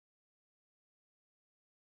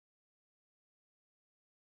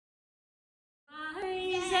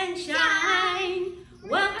Rise and shine.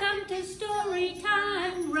 Welcome to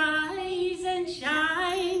Storytime. Rise and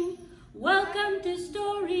shine. Welcome to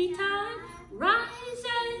Storytime. Rise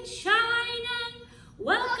and shine. And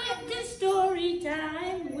welcome to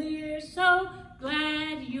Storytime. We're so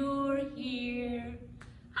glad you're here.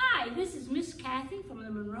 Hi, this is Miss Kathy from the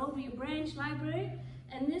Monrovia Branch Library,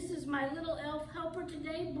 and this is my little elf helper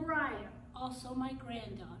today, Briar, also my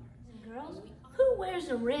granddaughter. Girls, who wears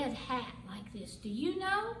a red hat like this? Do you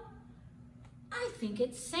know? I think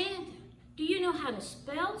it's Santa. Do you know how to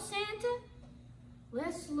spell Santa?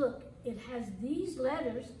 Let's look. It has these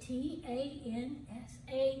letters, T-A-N-S-A,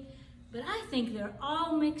 but I think they're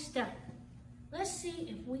all mixed up. Let's see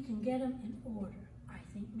if we can get them in order. I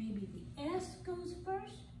think maybe the S goes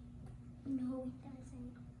first. No, it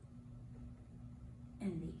doesn't.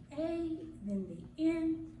 And the A, then the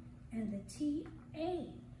N, and the T-A.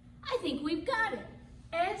 I think we've got it.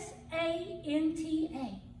 S-A-N-T-A.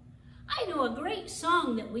 I know a great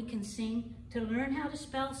song that we can sing to learn how to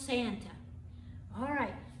spell Santa. All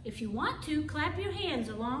right, if you want to, clap your hands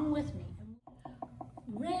along with me.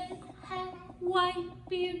 Red hat, white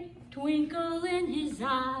beard, twinkle in his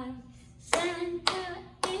eye. Santa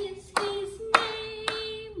is his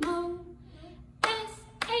name, oh.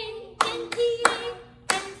 S-A-N-T-A,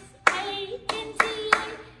 S-A-N-T-A,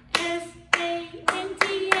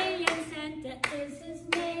 S-A-N-T-A, and Santa is his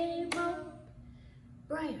name, oh.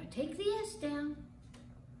 Briar, take the S down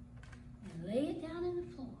and lay it down in the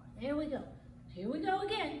floor. There we go. Here we go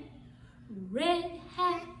again. Red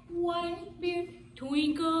hat, white beard,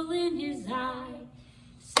 twinkle in his eye.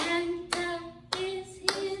 Santa is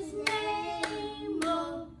his name,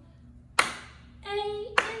 oh.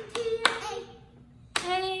 A-N-T-A,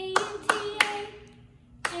 A-N-T-A,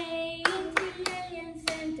 A-N-T-A, and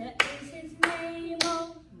Santa is his name,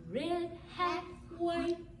 oh. Red hat,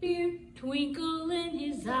 white beard, twinkle in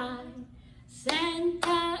his eye.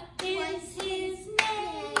 Santa is his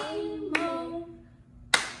name, oh.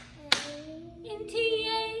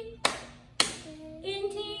 N-T-A,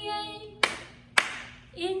 N-T-A,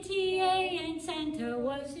 N-T-A, and Santa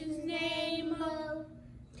was his name, oh.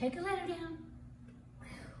 Take a letter down.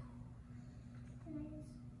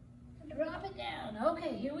 Drop it down.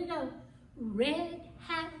 Okay, here we go. Red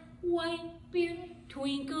hat, white beard,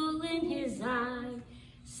 twinkle in his eye.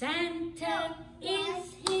 Santa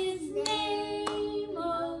is his name,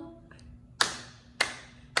 oh.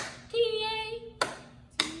 T-A,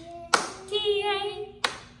 T-A,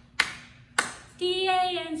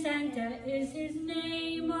 T-A, and Santa is his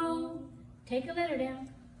name, oh. Take a letter down.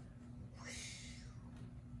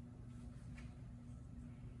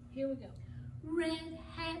 Here we go. Red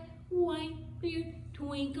hat, white beard,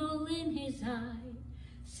 twinkle in his eye.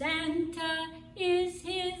 Santa is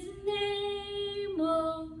his name,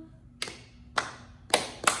 oh.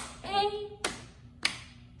 A,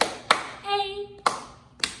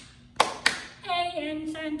 and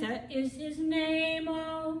Santa is his name,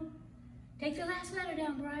 oh. Take the last letter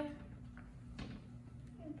down, Briar.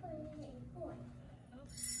 And put it in four.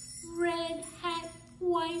 Red hat,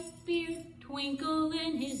 white beard, twinkle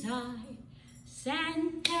in his eye.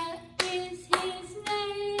 Santa is his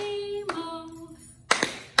name, oh.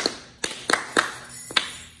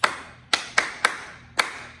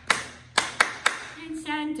 And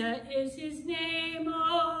Santa is his name,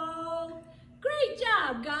 oh. Great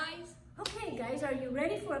job, guys. Okay, guys, are you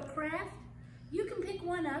ready for a craft? You can pick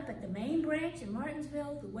one up at the main branch in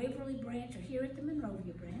Martinsville, the Waverly branch, or here at the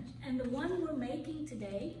Monrovia branch. And the one we're making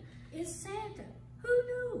today is Santa. Who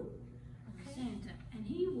knew? Okay. Santa, and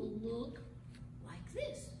he will look like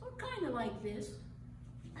this, or kind of like this,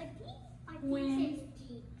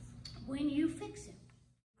 when you fix it.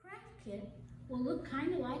 The craft kit will look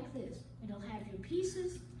kind of like this. It'll have your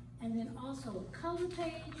pieces, and then also a color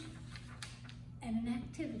page, and an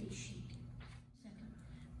activity sheet.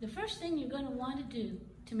 The first thing you're going to want to do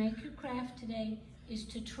to make your craft today is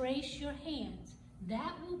to trace your hands.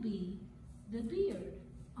 That will be the beard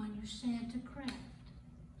on your Santa craft.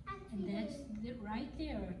 And that's it right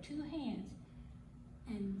there are two hands.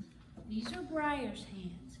 And these are Briar's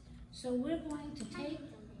hands. So we're going to take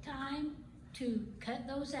time to cut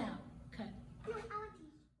those out. Cut.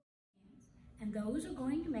 And those are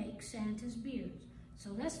going to make Santa's beards.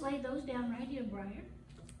 So let's lay those down right here, Briar.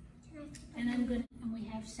 And we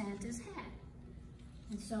have Santa's hat.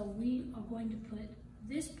 And so we are going to put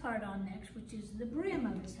this part on next, which is the brim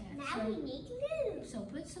of his hat. Now we need glue. So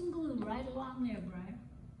put some glue right along there, Briar.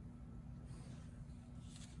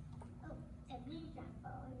 Oh, that glue's not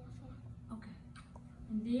falling off. Okay.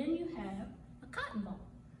 And then you have a cotton ball.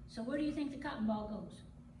 So where do you think the cotton ball goes?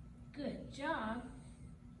 Good job.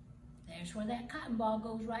 There's where that cotton ball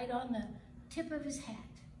goes, right on the tip of his hat.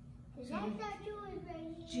 Because I thought you was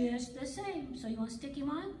right here. Just the same. So you want to stick him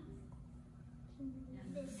on?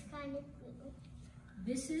 This kind of glue.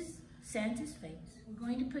 This is Santa's face. We're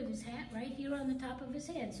going to put his hat right here on the top of his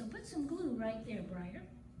head. So put some glue right there, Briar.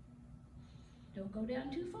 Don't go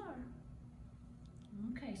down too far.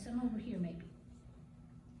 Okay, some over here maybe.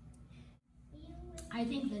 I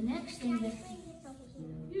think the next thing that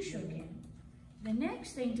you sure can. The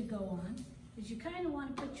next thing to go on is you kind of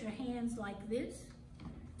want to put your hands like this.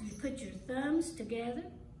 You put your thumbs together,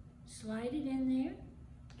 slide it in there.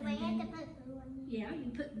 Do I have to put glue on? Yeah,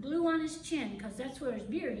 you put glue on his chin because that's where his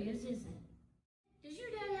beard is, isn't it? Does your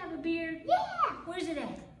dad have a beard? Yeah. Where's it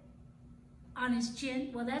at? On his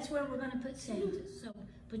chin? Well, that's where we're going to put Santa's. So,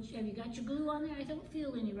 have you got your glue on there? I don't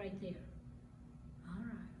feel any right there. All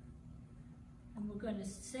right. And we're going to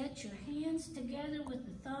set your hands together with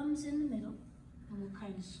the thumbs in the middle. And we'll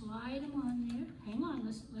kind of slide them on there. Hang on,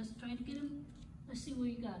 let's try to get them. Let's see where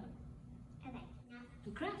you got them. Okay, now.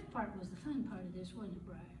 The craft part was the fun part of this, wasn't it,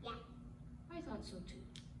 Briar? Yeah. I thought so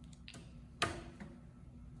too.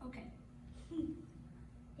 Okay.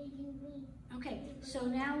 Okay, so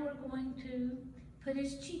now we're going to put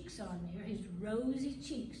his cheeks on there, his rosy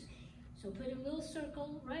cheeks. So put a little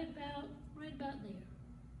circle right about there.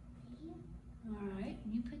 All right,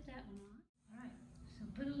 and you put that one on. All right, so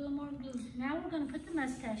put a little more glue. Now we're going to put the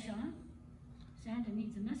mustache on. Santa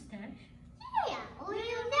needs a mustache. Yeah, or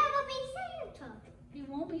you'll never be Santa. He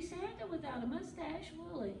won't be Santa without a mustache,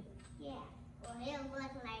 will he? Yeah, or he'll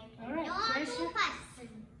look like All right, a normal person.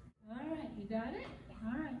 All right, you got it?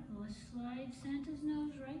 All right, well, let's slide Santa's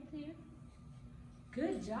nose right there.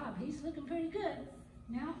 Good job, he's looking pretty good.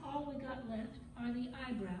 Now all we got left are the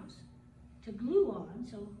eyebrows to glue on,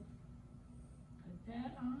 so put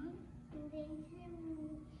that on.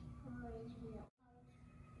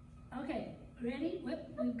 Okay, ready?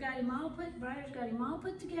 We've got him all put, Briar's got him all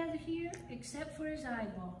put together here, except for his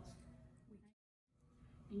eyeballs.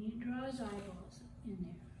 And you draw his eyeballs in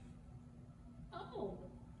there. Oh,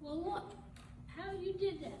 well look, how you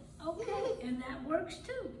did that. Okay, and that works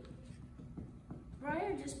too.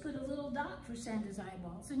 Briar just put a little dot for Santa's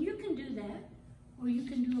eyeballs, and you can do that, or you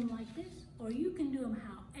can do them like this, or you can do them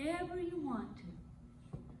however you want to.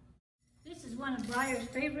 This is one of Briar's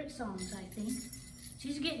favorite songs, I think.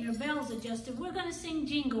 She's getting her bells adjusted. We're going to sing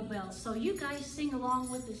Jingle Bells, so you guys sing along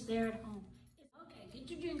with us there at home. Okay, get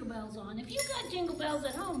your jingle bells on. If you've got jingle bells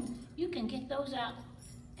at home, you can get those out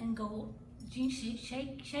and go shake,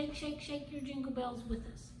 shake, shake, shake, shake your jingle bells with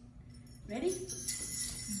us. Ready?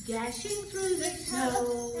 Dashing through the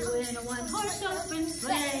snow in a one-horse open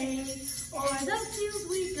sleigh, o'er the fields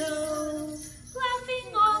we go,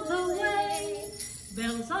 laughing all the way.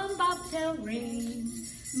 Bells on bobtail ring,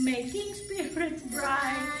 making spirits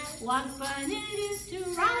bright. What fun it is to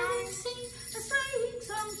ride and sing a sleighing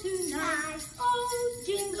song tonight. Oh,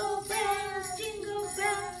 jingle bells,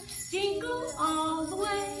 jingle all the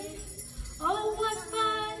way. Oh, what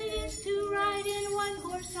fun it is to ride in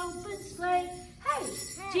one-horse open sleigh. Hey,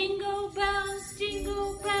 jingle bells,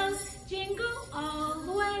 jingle all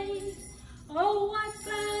the way. Oh, what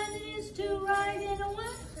fun it is to ride in a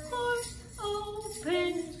one-horse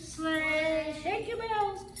open sleigh. Shake your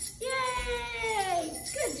bells. Yay!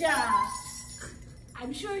 Good job.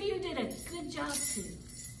 I'm sure you did a good job too.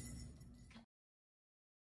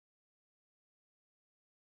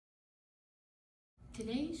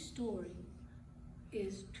 Today's story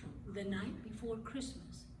is The Night Before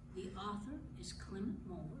Christmas. The author is Clement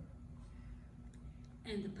Moore,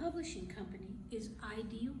 and the publishing company is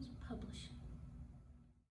Ideals Publishing.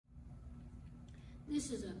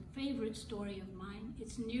 This is a favorite story of mine.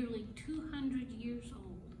 It's nearly 200 years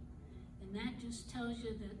old, and that just tells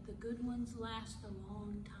you that the good ones last a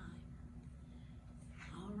long time.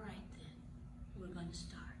 All right then, we're going to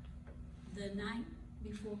start. The Night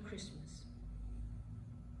Before Christmas.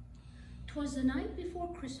 'Twas the night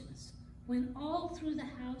before Christmas, when all through the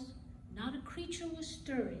house not a creature was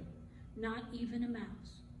stirring, not even a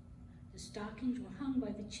mouse. The stockings were hung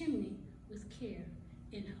by the chimney with care,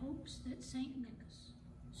 in hopes that St. Nicholas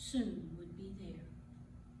soon would be there.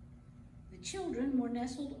 The children were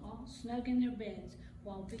nestled all snug in their beds,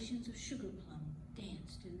 while visions of sugar plum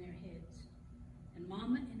danced in their heads. And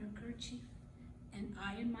Mama in her kerchief, and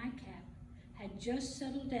I in my cap, had just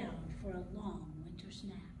settled down for a long winter's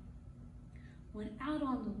nap. When out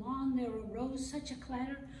on the lawn there arose such a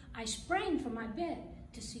clatter, I sprang from my bed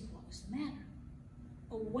to see what was the matter.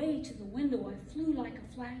 Away to the window I flew like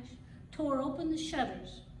a flash, tore open the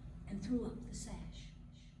shutters, and threw up the sash.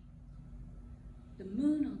 The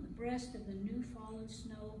moon on the breast of the new fallen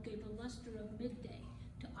snow gave a luster of midday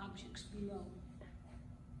to objects below.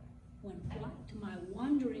 When what to my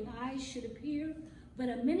wondering eyes should appear but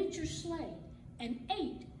a miniature sleigh and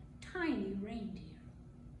 8 tiny reindeer.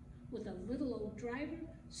 With a little old driver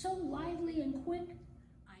so lively and quick,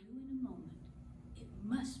 I knew in a moment it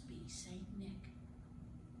must be Saint Nick.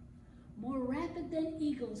 More rapid than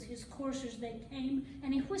eagles his coursers they came,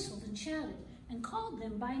 and he whistled and shouted and called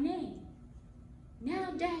them by name.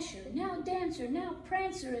 Now Dasher, now Dancer, now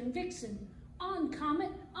Prancer and Vixen, on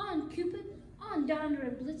Comet, on Cupid, on Donner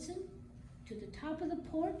and Blitzen, to the top of the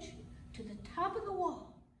porch, to the top of the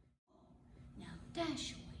wall. Now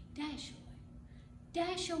dash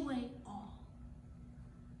away all.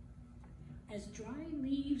 As dry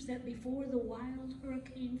leaves that before the wild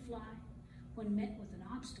hurricane fly, when met with an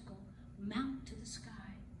obstacle, mount to the sky.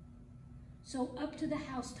 So up to the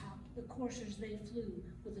housetop the coursers they flew,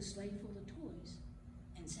 with a sleigh full of toys,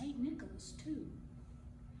 and St. Nicholas too.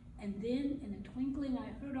 And then in a twinkling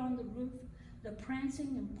I heard on the roof the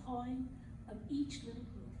prancing and pawing of each little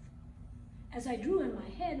hoof. As I drew in my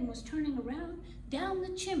head and was turning around, down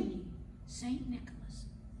the chimney St. Nicholas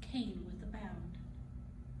came with a bound.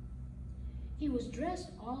 He was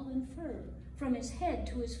dressed all in fur, from his head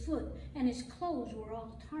to his foot, and his clothes were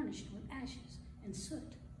all tarnished with ashes and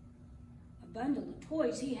soot. A bundle of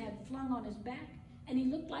toys he had flung on his back, and he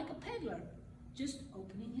looked like a peddler, just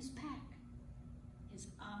opening his pack. His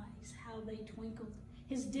eyes, how they twinkled,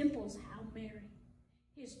 his dimples, how merry.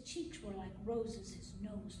 His cheeks were like roses, his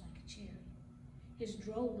nose like a cherry. His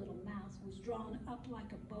droll little mouth was drawn up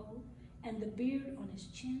like a bow, and the beard on his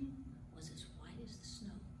chin was as white as the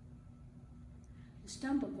snow. The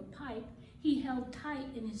stump of a pipe he held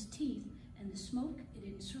tight in his teeth, and the smoke, it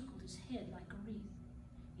encircled his head like a wreath.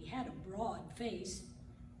 He had a broad face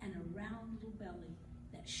and a round little belly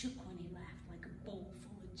that shook when he laughed like a bowl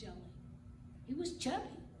full of jelly. He was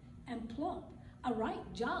chubby and plump, a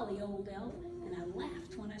right jolly old elf, and I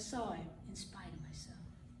laughed when I saw him in spite of myself.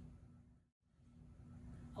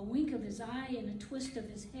 A wink of his eye and a twist of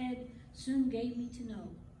his head soon gave me to know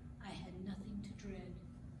I had nothing to dread.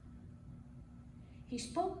 He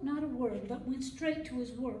spoke not a word, but went straight to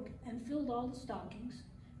his work and filled all the stockings,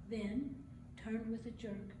 then turned with a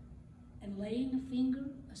jerk, and laying a finger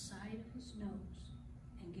aside of his nose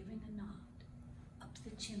and giving a nod, up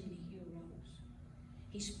the chimney he arose.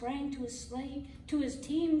 He sprang to his sleigh, to his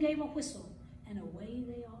team gave a whistle, and away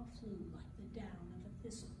they all flew like the down of a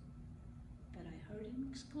thistle. But I heard him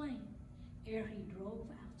exclaim, ere he drove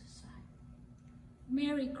out of sight,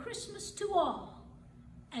 "Merry Christmas to all,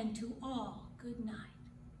 and to all good night."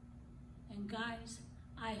 And guys,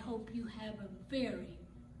 I hope you have a very,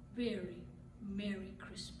 very Merry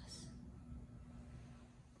Christmas.